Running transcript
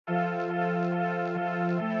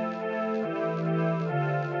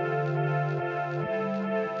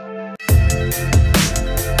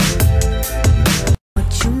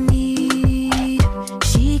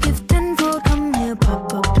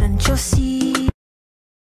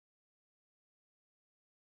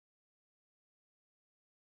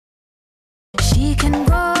can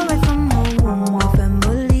go away from home or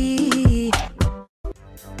family.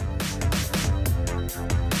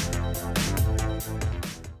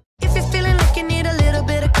 If you're feeling like you need a little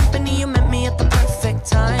bit of company, you met me at the perfect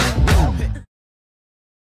time.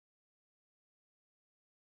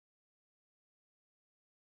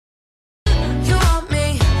 You want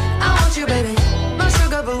me, I want you, baby. My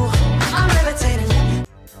sugar boo, I'm levitating.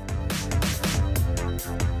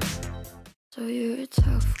 So you're a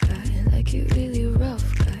tough guy, like you really rough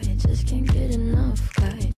guy, just can't get enough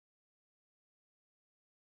guy.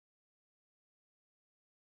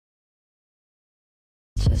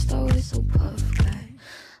 Just always so puff guy.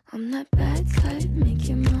 I'm that bad type, make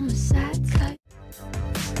your mama sad type.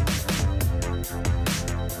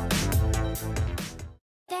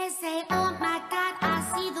 They say, oh my God, I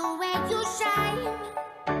see the way you shine.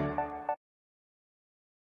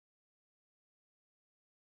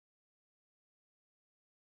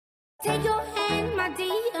 Take your hand, my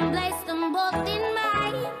dear, and place them both in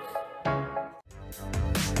mine.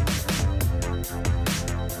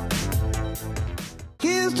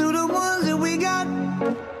 Here's to the ones that we got.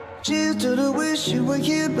 Cheers to the wish you were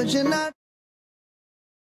here, but you're not.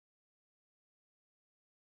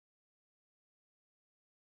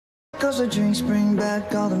 Cause the drinks bring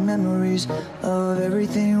back all the memories of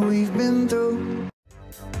everything we've been through.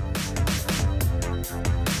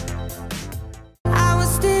 I was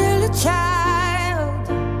still a child,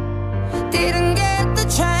 didn't get the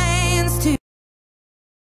chance to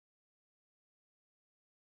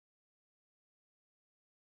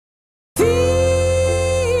feel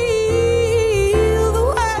the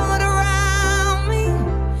world around me.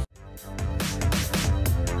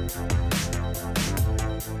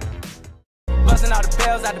 Busting all the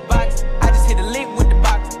bells out the box. I just hit a lick with the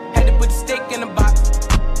box. Had to put the stick in the box.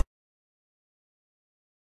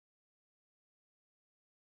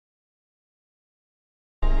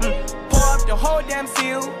 Pour up the whole damn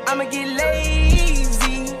seal. I'ma get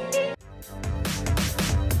lazy.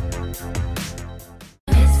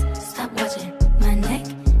 Stop watching, my neck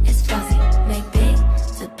is fuzzy. Make big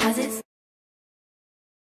deposits.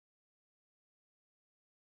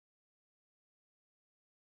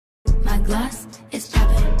 My gloss is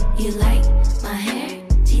popping. You like my hair?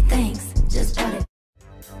 Gee, thanks, just bought it.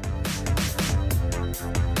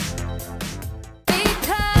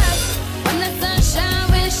 Because when the sun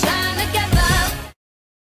shines, we shine together.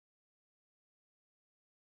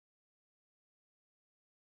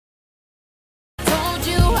 Told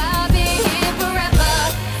you I'll be here forever.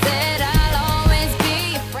 Said I'll always be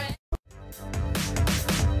your friend.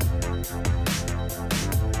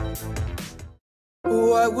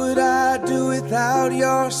 What would I do without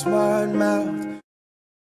your smart mouth?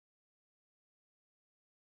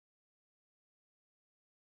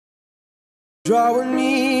 Drawing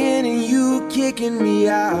me in and you kicking me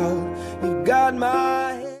out. You got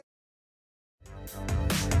my head.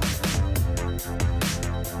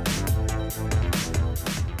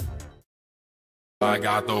 I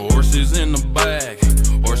got the horses in the back,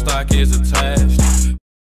 horse stock is attached.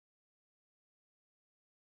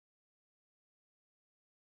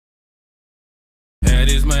 Head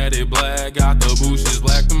is matted black, got the bushes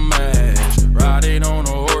black to match. Riding on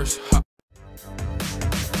a horse.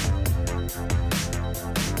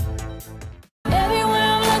 Everywhere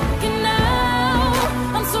I'm looking now,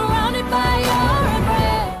 I'm surrounded by your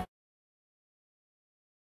embrace.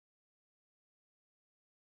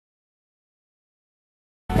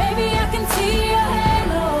 Baby, I can see your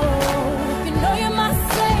halo. You know you're my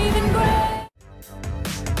saving grace.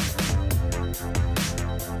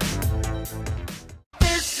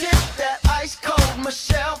 This shit that ice cold.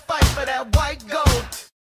 Michelle fight for that white gold.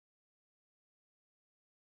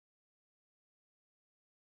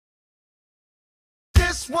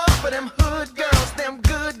 This one for them hood girls, them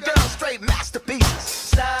good girls, straight masterpieces.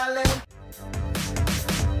 Styling.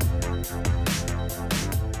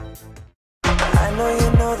 I know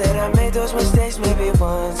you know that I made those mistakes maybe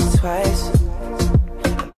once or twice.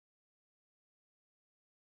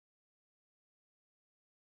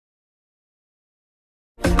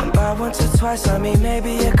 By once or twice, I mean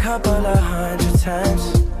maybe a couple of 100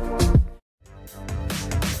 times.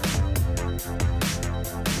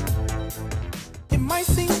 It might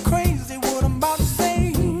seem crazy what I'm about to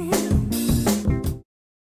say.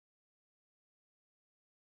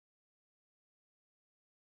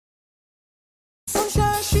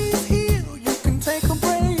 Sunshine, she's here. You can take a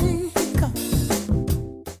break.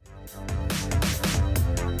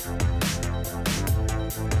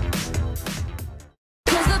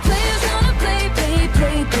 Cause the players gonna play, play,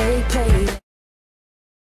 play, play, play.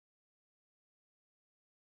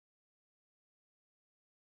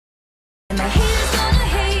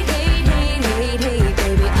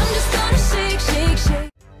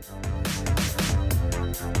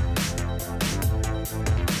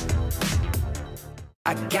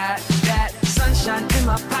 I got that sunshine in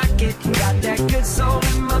my pocket, got that good soul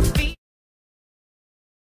in my feet.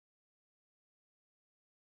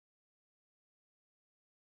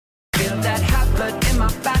 Feel that hot blood in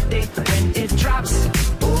my body when it drops.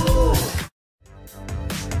 Ooh.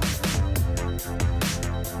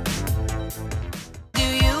 Do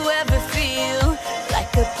you ever feel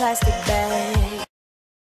like a plastic bag?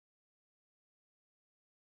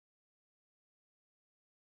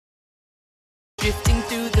 Drifting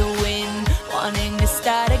through the wind, wanting to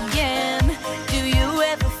start again. Do you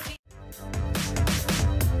ever feel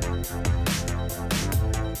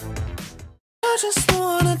I just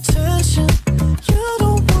want attention, you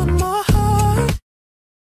don't want my heart.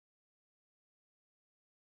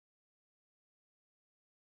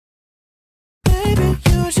 Baby,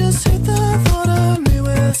 you just hate the thought of me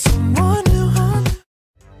with someone new.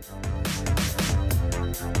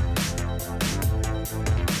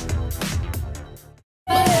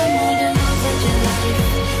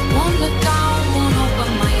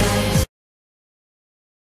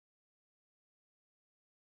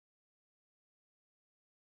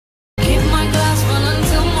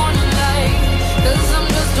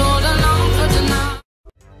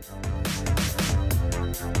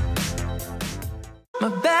 My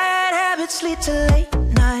bad habits lead to late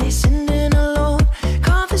nights, sitting alone,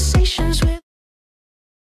 conversations with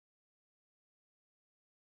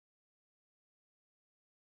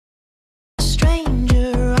a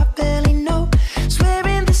stranger I barely know,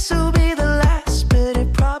 swearing this will be the last, but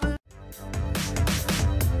it probably.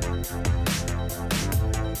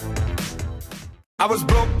 I was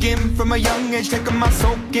broken from a young age, taking my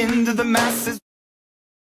soak into the masses.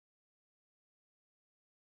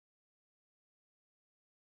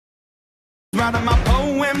 Writing my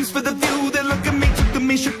poems for the few that look at me, took at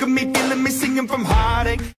me, shook at me, feeling me, singing from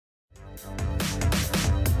heartache.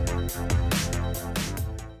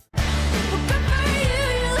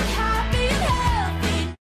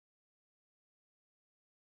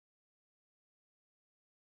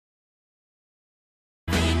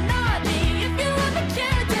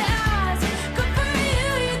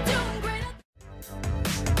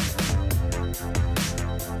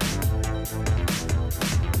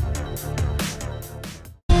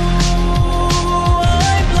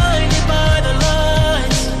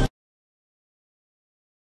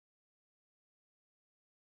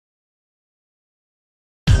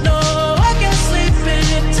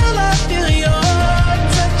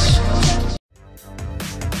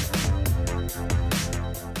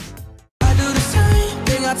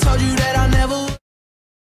 I told you that I never.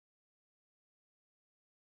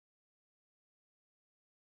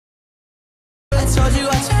 I told you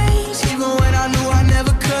I